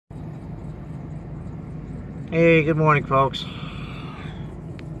Hey, good morning, folks.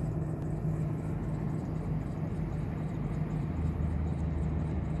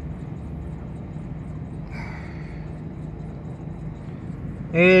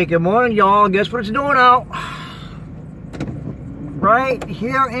 Hey, good morning, y'all. Guess what it's doing out? Right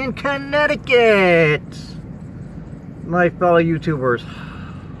here in Connecticut. My fellow YouTubers.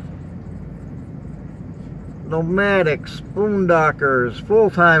 Nomadics, boondockers,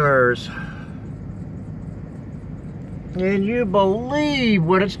 full-timers. Can you believe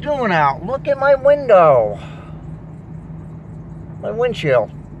what it's doing out? Look at my window. My windshield.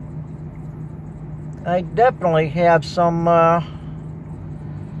 I definitely have some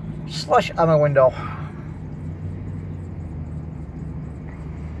slush on my window.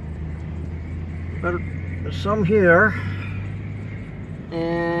 But there's some here.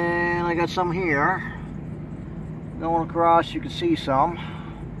 And I got some here. Going across, you can see some.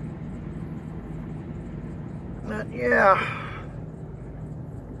 But yeah,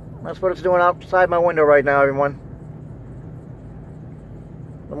 that's what it's doing outside my window right now, everyone.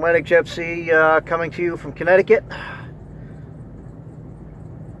 Nomadic Gypsy coming to you from Connecticut.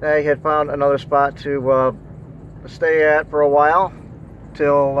 I had found another spot to stay at for a while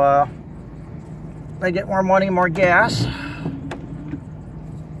till I get more money, more gas,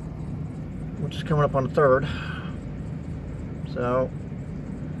 which is coming up on the 3rd. So,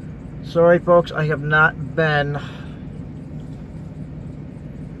 sorry folks, I have not been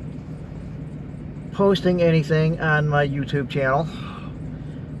posting anything on my YouTube channel.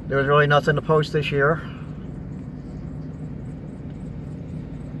 There was really nothing to post this year.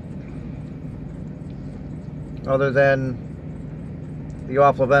 Other than the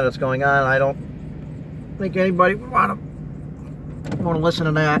awful event that's going on. I don't think anybody would want to listen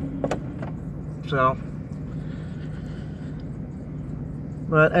to that. So,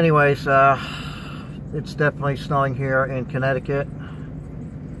 but anyways, it's definitely snowing here in Connecticut.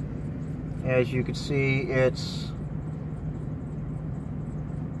 As you can see, it's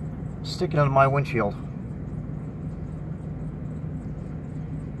sticking under my windshield.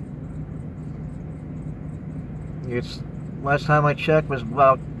 It's, last time I checked was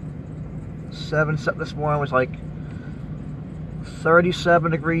about 7 something this morning. Was like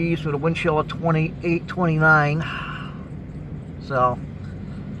 37 degrees with a wind chill of 28, 29. So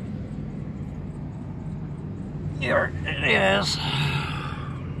here it is.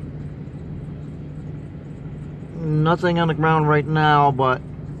 Nothing on the ground right now, but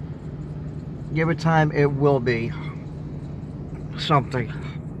give it time, it will be something.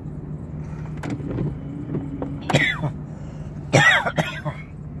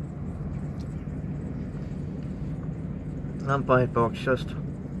 I'm fine, folks. Just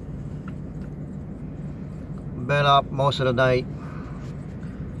been up most of the night,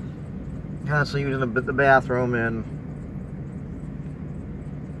 constantly using the bathroom and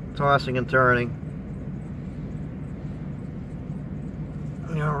tossing and turning.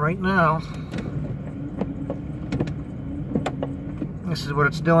 You know, right now, this is what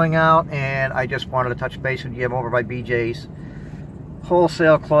it's doing out, and I just wanted to touch base with you. I'm over by BJ's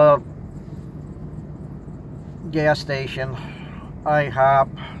Wholesale Club gas station, IHOP,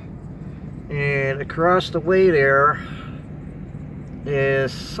 and across the way there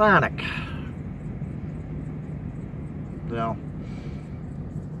is Sonic. You know,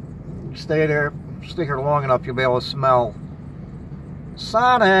 stay there, stay here long enough, you'll be able to smell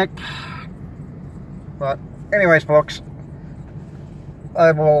Sonic. But anyways, folks,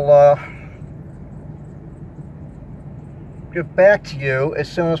 I will get back to you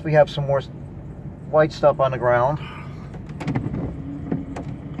as soon as we have some more white stuff on the ground.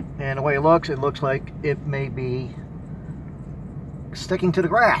 And the way it looks like it may be sticking to the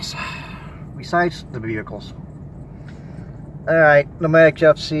grass besides the vehicles. Alright, Nomadic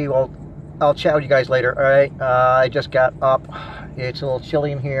Gypsy, well, I'll chat with you guys later. Alright, I just got up. It's a little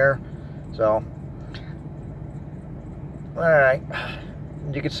chilly in here, so alright.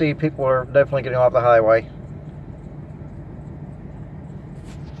 You can see people are definitely getting off the highway.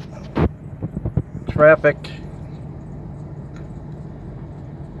 Traffic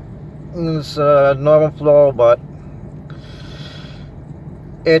is normal flow, but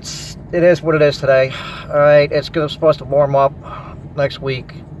it is what it is today. All right, it's supposed to warm up next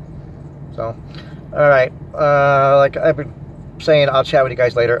week. So, all right, like I've been saying, I'll chat with you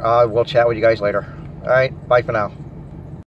guys later. I will chat with you guys later. All right, bye for now.